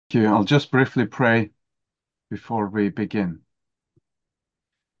You. I'll just briefly pray before we begin.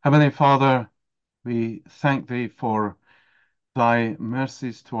 Heavenly Father, we thank Thee for Thy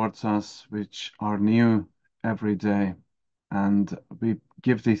mercies towards us, which are new every day. And we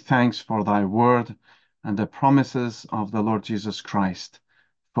give Thee thanks for Thy word and the promises of the Lord Jesus Christ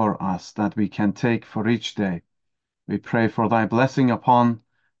for us that we can take for each day. We pray for Thy blessing upon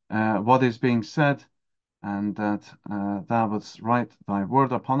what is being said, and that Thou wouldst write Thy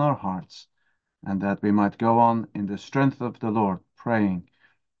word upon our hearts, and that we might go on in the strength of the Lord, praying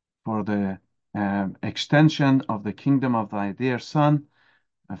for the extension of the kingdom of Thy dear Son,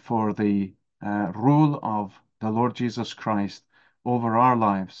 for the rule of the Lord Jesus Christ over our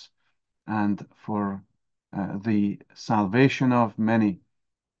lives, and for the salvation of many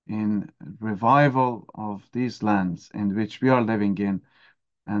in revival of these lands in which we are living in,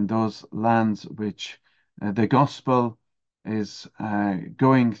 and those lands which the gospel is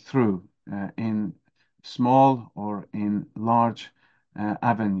going through in small or in large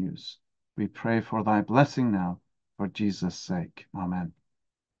avenues. We pray for Thy blessing now, for Jesus' sake. Amen.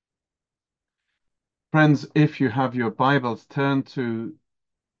 Friends, if you have your Bibles, turn to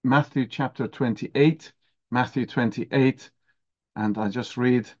Matthew chapter 28. Matthew 28, and I just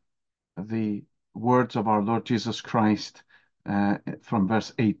read the words of our Lord Jesus Christ from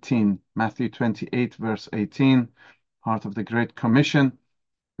verse 18. Matthew 28, verse 18, part of the Great Commission.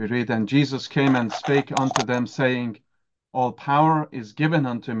 We read, "And Jesus came and spake unto them, saying, All power is given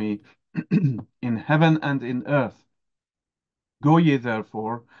unto me in heaven and in earth. Go ye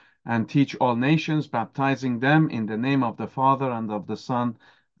therefore and teach all nations, baptizing them in the name of the Father and of the Son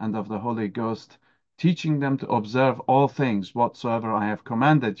and of the Holy Ghost, teaching them to observe all things whatsoever I have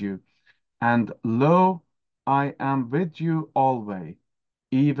commanded you. And lo, I am with you always,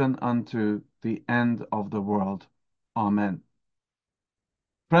 even unto the end of the world. Amen."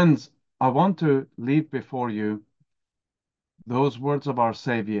 Friends, I want to leave before you those words of our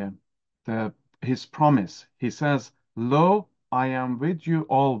Savior, his promise. He says, "Lo, I am with you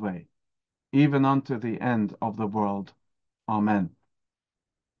always, even unto the end of the world. Amen."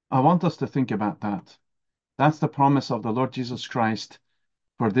 I want us to think about that. That's the promise of the Lord Jesus Christ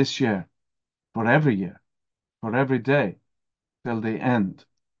for this year, for every day, till the end.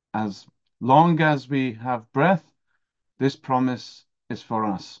 As long as we have breath, this promise is for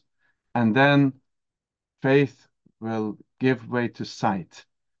us. And then faith will give way to sight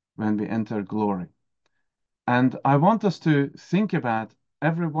when we enter glory. And I want us to think about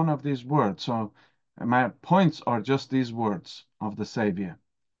every one of these words. So my points are just these words of the Savior.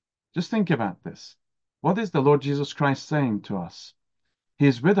 Just think about this. What is the Lord Jesus Christ saying to us? He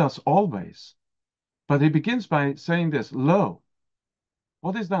is with us always. But he begins by saying this, lo.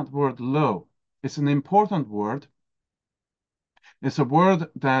 What is that word, lo? It's an important word. It's a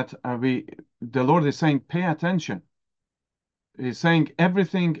word that the Lord is saying, pay attention. He's saying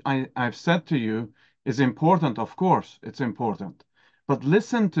everything I've said to you is important. Of course, it's important. But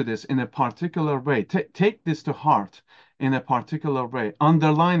listen to this in a particular way. Take this to heart in a particular way.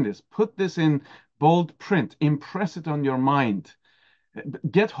 Underline this. Put this in bold print. Impress it on your mind.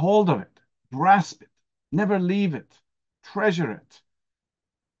 Get hold of it. Grasp it. Never leave it. Treasure it.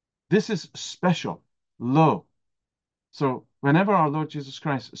 This is special. Lo. So whenever our Lord Jesus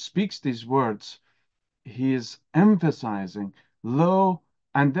Christ speaks these words, he is emphasizing, lo,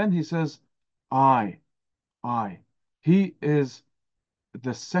 and then he says, I. He is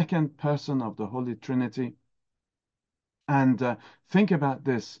the second person of the Holy Trinity. And think about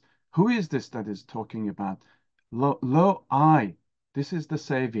this. Who is this that is talking about? Lo, I. This is the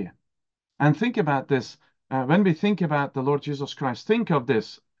Savior. And think about this. When we think about the Lord Jesus Christ, think of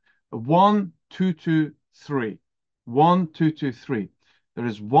this. 1, 2, 2, 3. 1, 2, 2, 3. There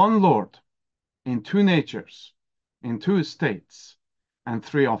is one Lord in two natures, in two estates, and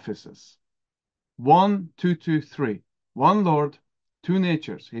three offices. 1, 2, 2, 3. One Lord, two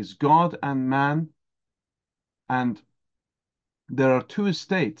natures. He's God and man. And there are two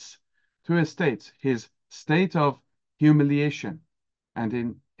estates. His state of humiliation and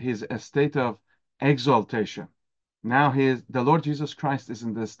in his state of exaltation. Now the Lord Jesus Christ is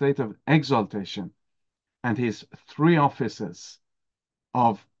in the state of exaltation, and his three offices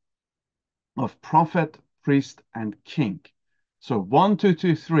of prophet, priest, and king. So 1, 2,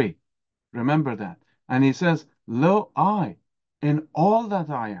 2, 3. Remember that. And he says, lo, I, in all that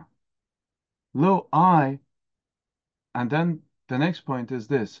I am. Lo, I, and then the next point is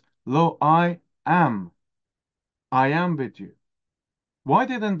this. Lo, I am. I am with you. Why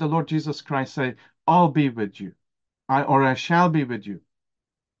didn't the Lord Jesus Christ say, I'll be with you, or I shall be with you?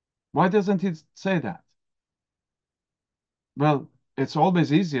 Why doesn't he say that? Well, it's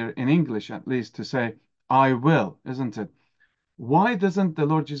always easier in English, at least, to say, I will, isn't it? Why doesn't the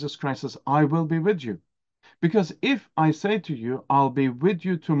Lord Jesus Christ say, I will be with you? Because if I say to you, I'll be with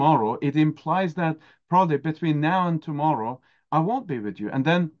you tomorrow, it implies that probably between now and tomorrow, I won't be with you. And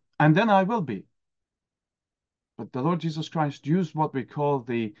then I will be. But the Lord Jesus Christ used what we call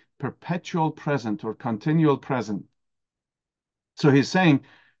the perpetual present or continual present. So he's saying,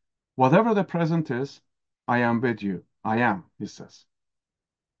 whatever the present is, I am with you. I am, he says.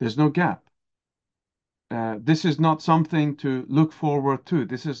 There's no gap. This is not something to look forward to.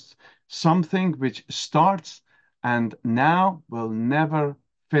 This is something which starts and now will never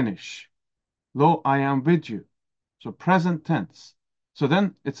finish. Lo, I am with you. So present tense. So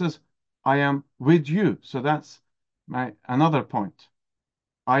then it says, I am with you. So that's my another point.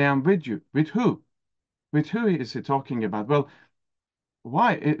 I am with you. With who? With who is he talking about? Well,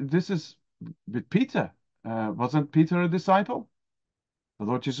 why? This is with Peter. Wasn't Peter a disciple? The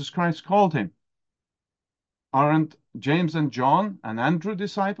Lord Jesus Christ called him. Aren't James and John and Andrew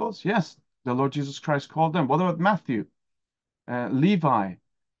disciples? Yes, the Lord Jesus Christ called them. What about Matthew? Levi,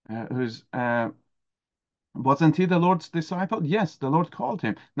 who's wasn't he the Lord's disciple? Yes, the Lord called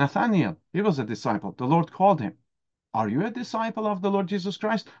him. Nathaniel, he was a disciple. The Lord called him. Are you a disciple of the Lord Jesus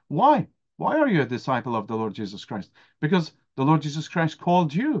Christ? Why? Why are you a disciple of the Lord Jesus Christ? Because the Lord Jesus Christ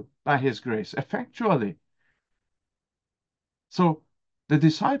called you by his grace effectually. So the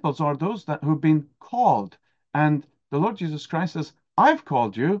disciples are those who've been called. And the Lord Jesus Christ says, I've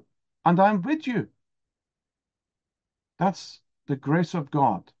called you and I'm with you. That's the grace of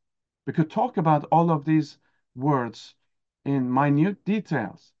God. We could talk about all of these words in minute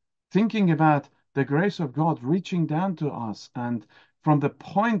details, thinking about the grace of God reaching down to us and from the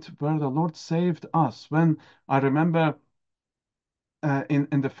point where the Lord saved us. When I remember in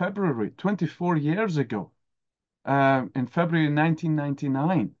the February, 24 years ago, in February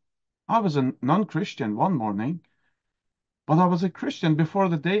 1999, I was a non-Christian one morning, but I was a Christian before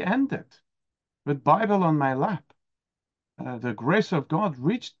the day ended, with Bible on my lap. The grace of God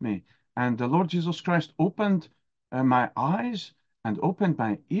reached me, and the Lord Jesus Christ opened my eyes and opened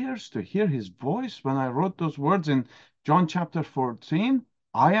my ears to hear his voice when I wrote those words in John chapter 14.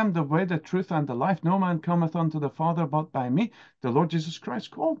 I am the way, the truth, and the life. No man cometh unto the Father but by me. The Lord Jesus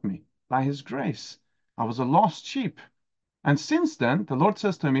Christ called me by his grace. I was a lost sheep. And since then, the Lord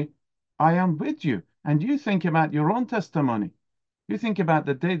says to me, I am with you. And you think about your own testimony. You think about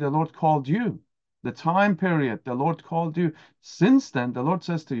the day the Lord called you, the time period the Lord called you. Since then, the Lord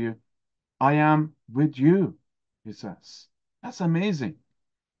says to you, I am with you, he says. That's amazing.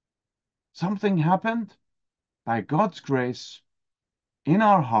 Something happened by God's grace in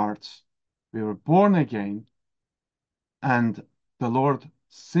our hearts. We were born again, and the Lord,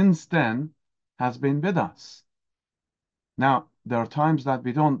 since then, has been with us. Now, there are times that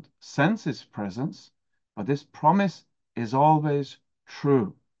we don't sense his presence, but this promise is always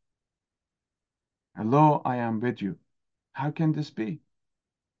true. Lo, I am with you. How can this be?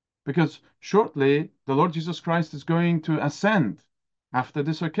 Because shortly the Lord Jesus Christ is going to ascend after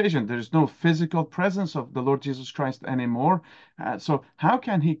this occasion. There is no physical presence of the Lord Jesus Christ anymore. So how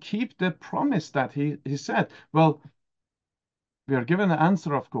can he keep the promise that he said? Well, we are given the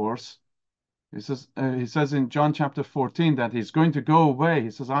answer, of course. He says in John chapter 14 that he's going to go away.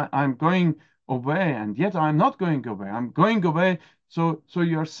 He says, I'm going away, and yet I'm not going away. I'm going away, so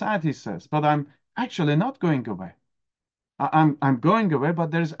you're sad, he says, but I'm actually not going away. I'm going away,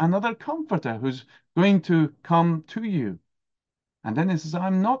 but there's another comforter who's going to come to you. And then he says,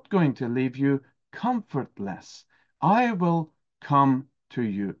 I'm not going to leave you comfortless. I will come to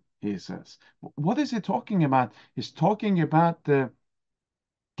you, he says. What is he talking about? He's talking about the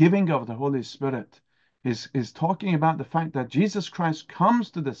giving of the Holy Spirit. He's talking about the fact that Jesus Christ comes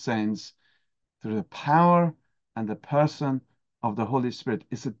to the saints through the power and the person of the Holy Spirit.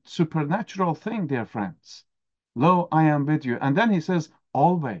 It's a supernatural thing, dear friends. Lo, I am with you. And then he says,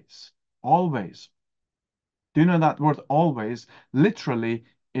 always, always. Do you know that word always? Literally,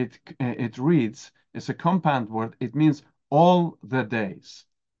 it reads, it's a compound word. It means all the days.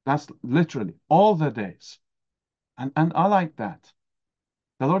 That's literally all the days. And I like that.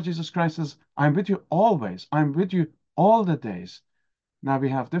 The Lord Jesus Christ says, I'm with you always. I'm with you all the days. Now we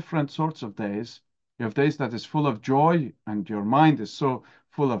have different sorts of days. You have days that is full of joy and your mind is so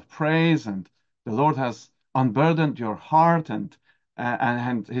full of praise and the Lord has unburdened your heart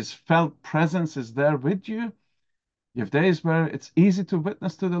and his felt presence is there with you. You have days where it's easy to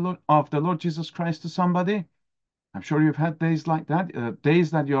witness to the Lord Jesus Christ to somebody. I'm sure you've had days like that, days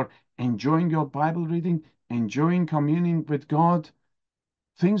that you're enjoying your Bible reading, enjoying communing with God.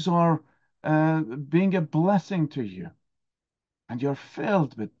 Things are being a blessing to you. and you're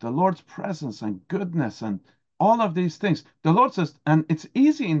filled with the Lord's presence and goodness and all of these things. The Lord says, and it's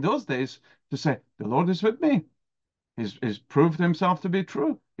easy in those days to say, the Lord is with me. He's proved himself to be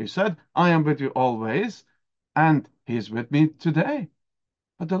true. He said, I am with you always, and he's with me today.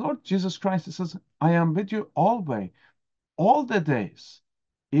 But the Lord Jesus Christ says, I am with you always, all the days,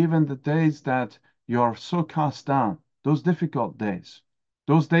 even the days that you're so cast down, those difficult days,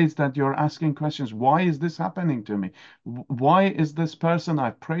 those days that you're asking questions, why is this happening to me? Why is this person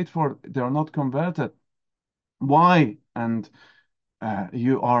I prayed for, they're not converted? Why? And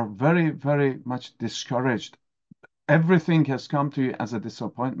you are very, very much discouraged. Everything has come to you as a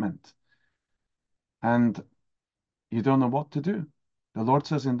disappointment, and you don't know what to do. The Lord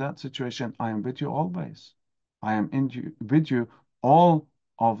says in that situation, I am with you always. I am with you all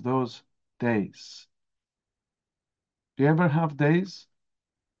of those days. Do you ever have days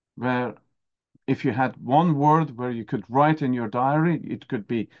where if you had one word where you could write in your diary, it could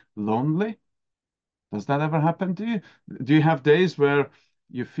be lonely? Does that ever happen to you? Do you have days where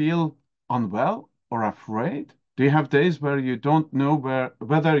you feel unwell or afraid? Do you have days where you don't know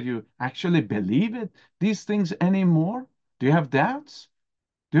whether you actually believe these things anymore? Do you have doubts?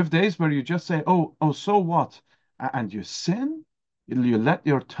 Do you have days where you just say, oh, so what? And you sin? You let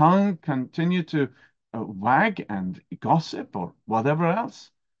your tongue continue to wag and gossip or whatever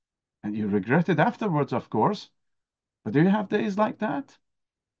else? And you regret it afterwards, of course. But do you have days like that?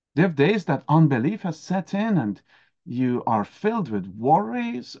 Do you have days that unbelief has set in and you are filled with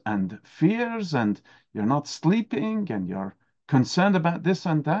worries and fears and you're not sleeping and you're concerned about this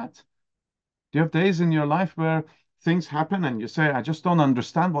and that? Do you have days in your life where things happen and you say, I just don't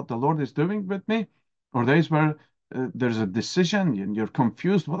understand what the Lord is doing with me? Or days where there's a decision and you're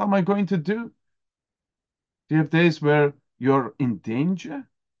confused. What am I going to do? Do you have days where you're in danger?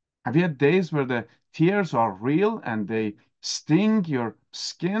 Have you had days where the tears are real and they sting your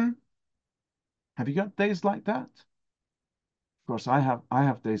skin? Have you got days like that? Of course, I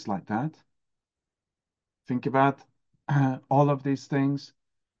have days like that. Think about all of these things,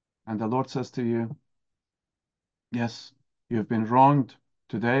 and the Lord says to you, yes, you've been wronged.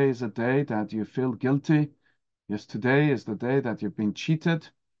 Today is a day that you feel guilty. Yes, today is the day that you've been cheated,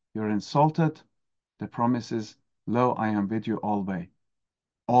 you're insulted. The promise is, lo, I am with you always,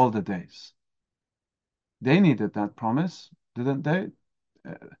 all the days. They needed that promise, didn't they?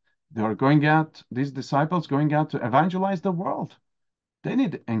 Uh, they are going out, these disciples going out to evangelize the world. They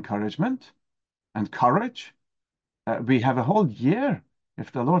need encouragement and courage. We have a whole year,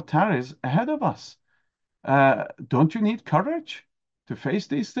 if the Lord tarries, ahead of us. Don't you need courage to face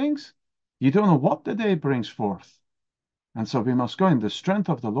these things? You don't know what the day brings forth. And so we must go in the strength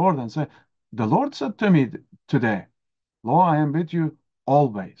of the Lord and say, the Lord said to me today, lo, I am with you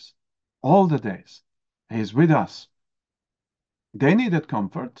always, all the days. He is with us. They needed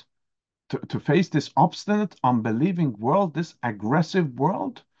comfort to face this obstinate, unbelieving world, this aggressive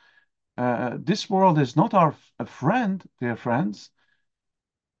world. This world is not our friend, dear friends.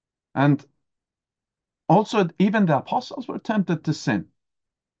 And also, even the apostles were tempted to sin.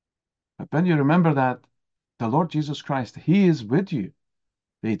 But when you remember that the Lord Jesus Christ, He is with you,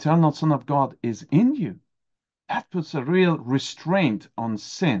 the eternal Son of God is in you, that puts a real restraint on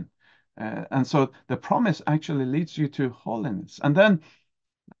sin. And so the promise actually leads you to holiness. And then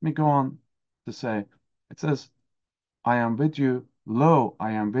let me go on to say, it says, I am with you, lo,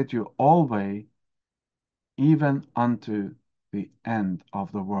 I am with you always, even unto the end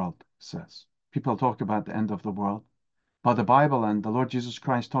of the world, says. People talk about the end of the world, but the Bible and the Lord Jesus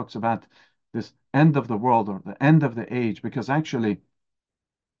Christ talks about this end of the world or the end of the age, because actually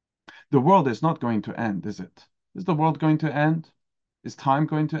the world is not going to end, is it? Is the world going to end? Is time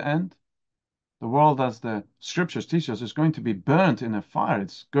going to end? The world, as the scriptures teach us, is going to be burnt in a fire.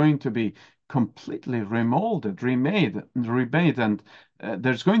 It's going to be completely remolded, remade, and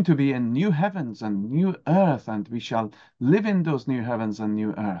there's going to be a new heavens and new earth, and we shall live in those new heavens and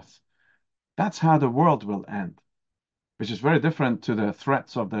new earth. That's how the world will end, which is very different to the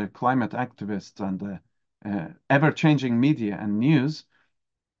threats of the climate activists and the ever-changing media and news.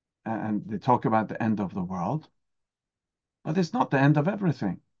 And they talk about the end of the world, but it's not the end of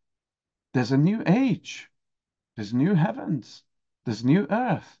everything. There's a new age. There's new heavens. There's new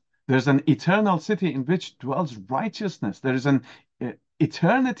earth. There's an eternal city in which dwells righteousness. There is an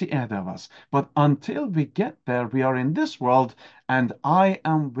eternity ahead of us. But until we get there, we are in this world, and I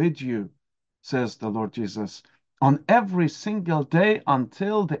am with you, says the Lord Jesus, on every single day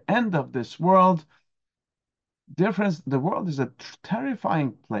until the end of this world. Dear friends, the world is a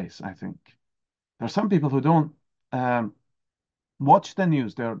terrifying place, I think. There are some people who don't watch the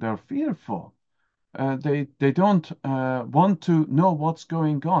news. They're fearful. They don't want to know what's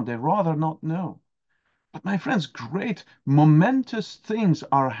going on. They rather not know. But my friends, great momentous things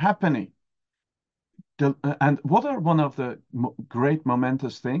are happening. And what are one of the great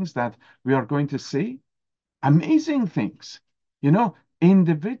momentous things that we are going to see? Amazing things. You know,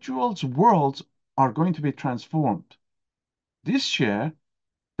 individuals' worlds are going to be transformed. This year,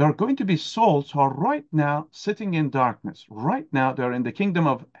 there are going to be souls who are right now sitting in darkness. Right now, they're in the kingdom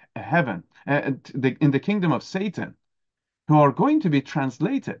of heaven, in the kingdom of Satan, who are going to be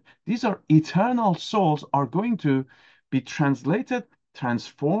translated. These are eternal souls, are going to be translated,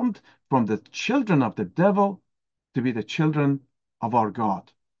 transformed from the children of the devil to be the children of our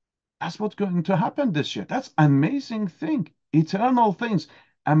God. That's what's going to happen this year. That's amazing thing. Eternal things,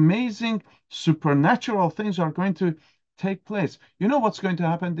 amazing supernatural things are going to take place. You know what's going to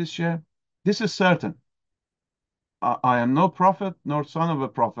happen this year? This is certain. I am no prophet nor son of a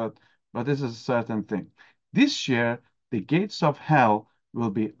prophet, but this is a certain thing. This year, the gates of hell will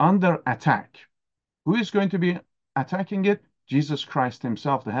be under attack. Who is going to be attacking it? Jesus Christ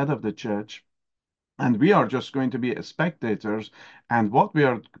himself, the head of the church. And we are just going to be spectators. And what we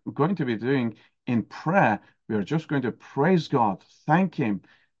are going to be doing in prayer, we are just going to praise God, thank Him,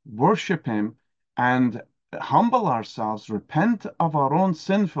 worship Him, and humble ourselves, repent of our own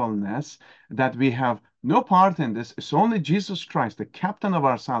sinfulness, that we have no part in this. It's only Jesus Christ, the captain of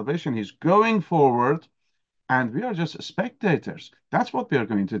our salvation. He's going forward, and we are just spectators. That's what we are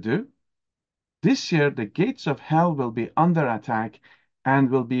going to do. This year, the gates of hell will be under attack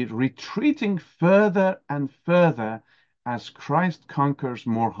and will be retreating further and further as Christ conquers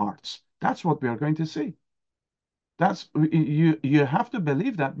more hearts. That's what we are going to see. You have to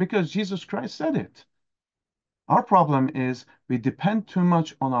believe that because Jesus Christ said it. Our problem is we depend too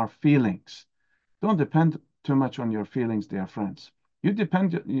much on our feelings. Don't depend too much on your feelings, dear friends. You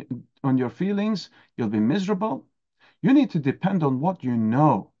depend on your feelings, you'll be miserable. You need to depend on what you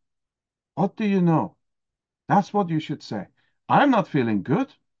know. What do you know? That's what you should say. I'm not feeling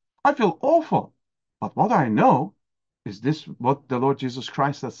good. I feel awful. But what I know is this what the Lord Jesus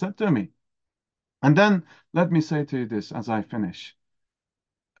Christ has said to me. And then let me say to you this as I finish.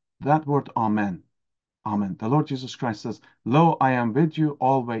 That word Amen. Amen. The Lord Jesus Christ says, Lo, I am with you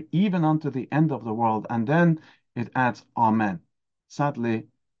always, even unto the end of the world. And then it adds Amen. Sadly,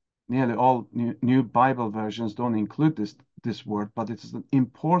 nearly all new Bible versions don't include this word, but it's an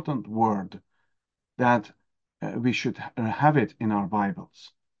important word that we should have it in our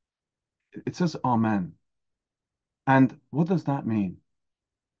Bibles. It says Amen. And what does that mean?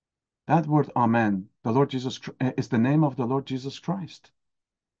 That word Amen, the Lord Jesus is the name of the Lord Jesus Christ.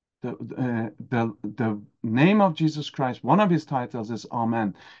 The name of Jesus Christ, one of his titles is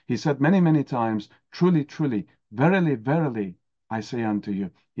Amen. He said many, many times, truly, truly, verily, verily, I say unto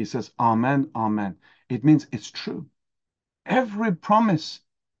you. He says, Amen, Amen. It means it's true. Every promise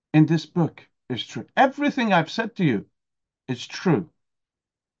in this book is true. Everything I've said to you is true.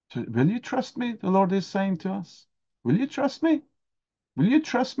 So will you trust me? The Lord is saying to us. Will you trust me? Will you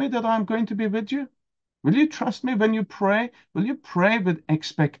trust me that I'm going to be with you? Will you trust me when you pray? Will you pray with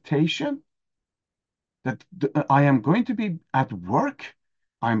expectation that I am going to be at work?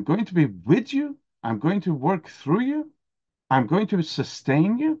 I'm going to be with you. I'm going to work through you. I'm going to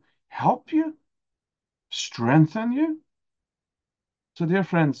sustain you, help you, strengthen you. So, dear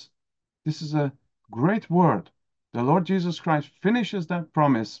friends, this is a great word. The Lord Jesus Christ finishes that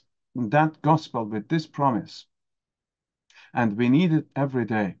promise, that gospel with this promise. And we need it every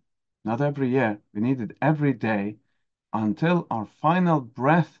day, not every year. We need it every day until our final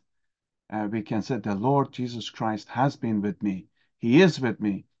breath. We can say, the Lord Jesus Christ has been with me. He is with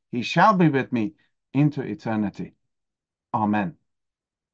me. He shall be with me into eternity. Amen.